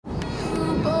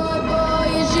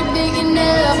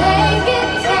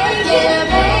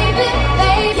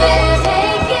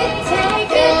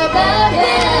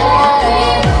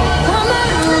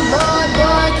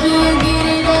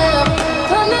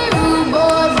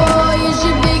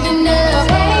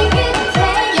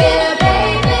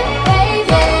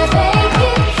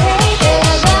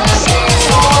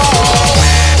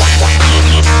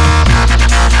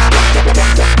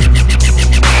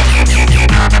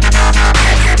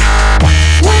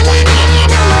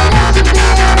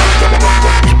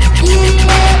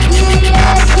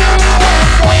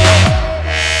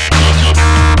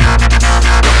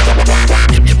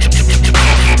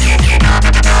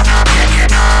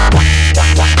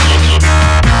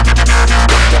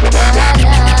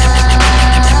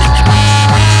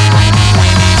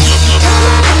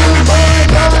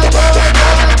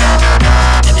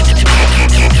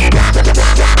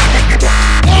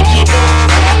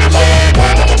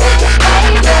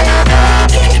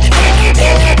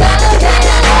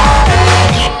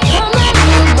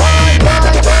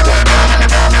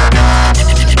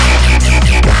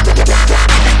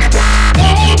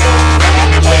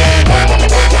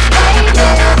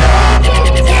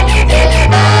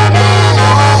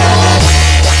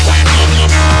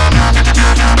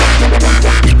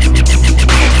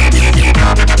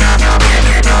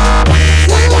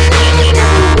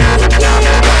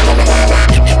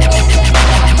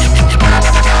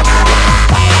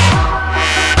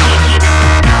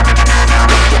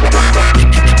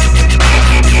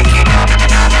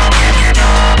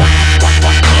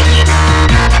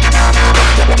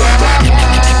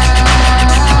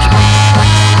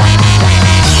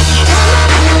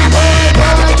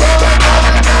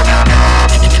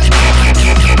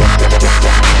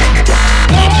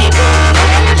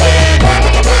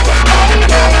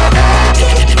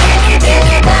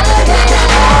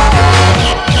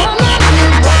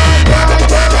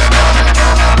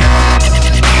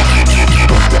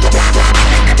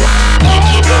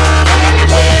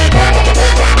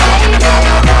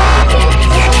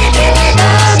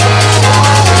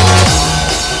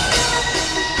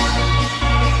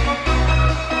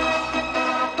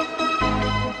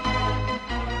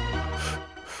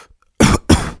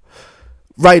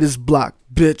Writer's block,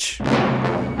 bitch.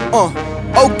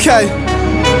 Okay.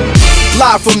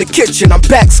 Live from the kitchen, I'm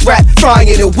back scrap, frying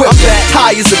and whipping.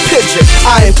 High as a pigeon,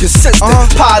 I am consistent.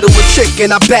 Pie to a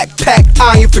chicken, I backpack,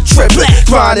 iron for tripping.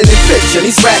 Grinding and pitching,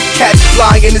 these rat cats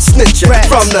lying and snitching.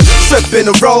 From the strip in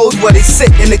the road where they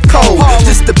sit in the cold.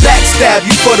 Just to backstab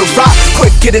you for the rock,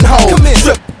 quick getting home.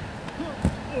 Trip.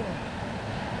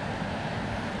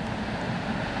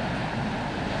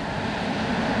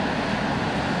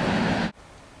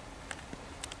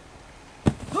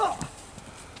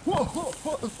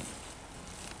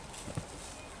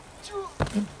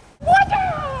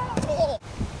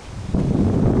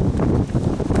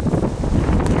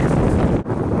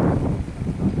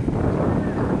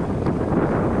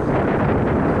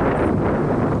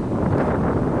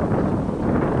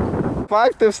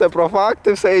 Факти, все про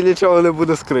факти, все і нічого не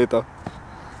буде скрито.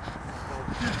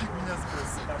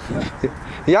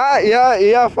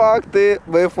 Я факти,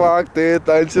 ми факти,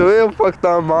 танцюємо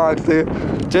фактам акти.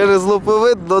 Через лупу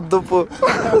видно дупу.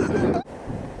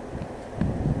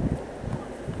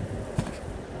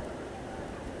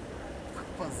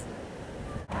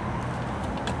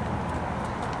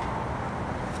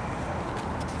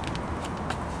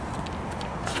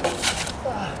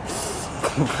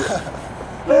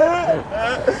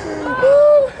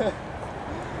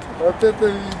 Вот это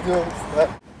видео,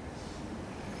 кстати.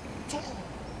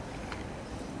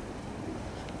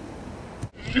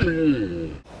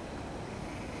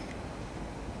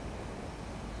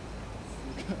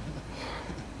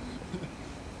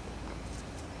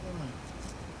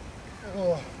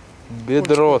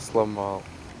 Бедро сломал.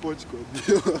 Почку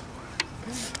отбила.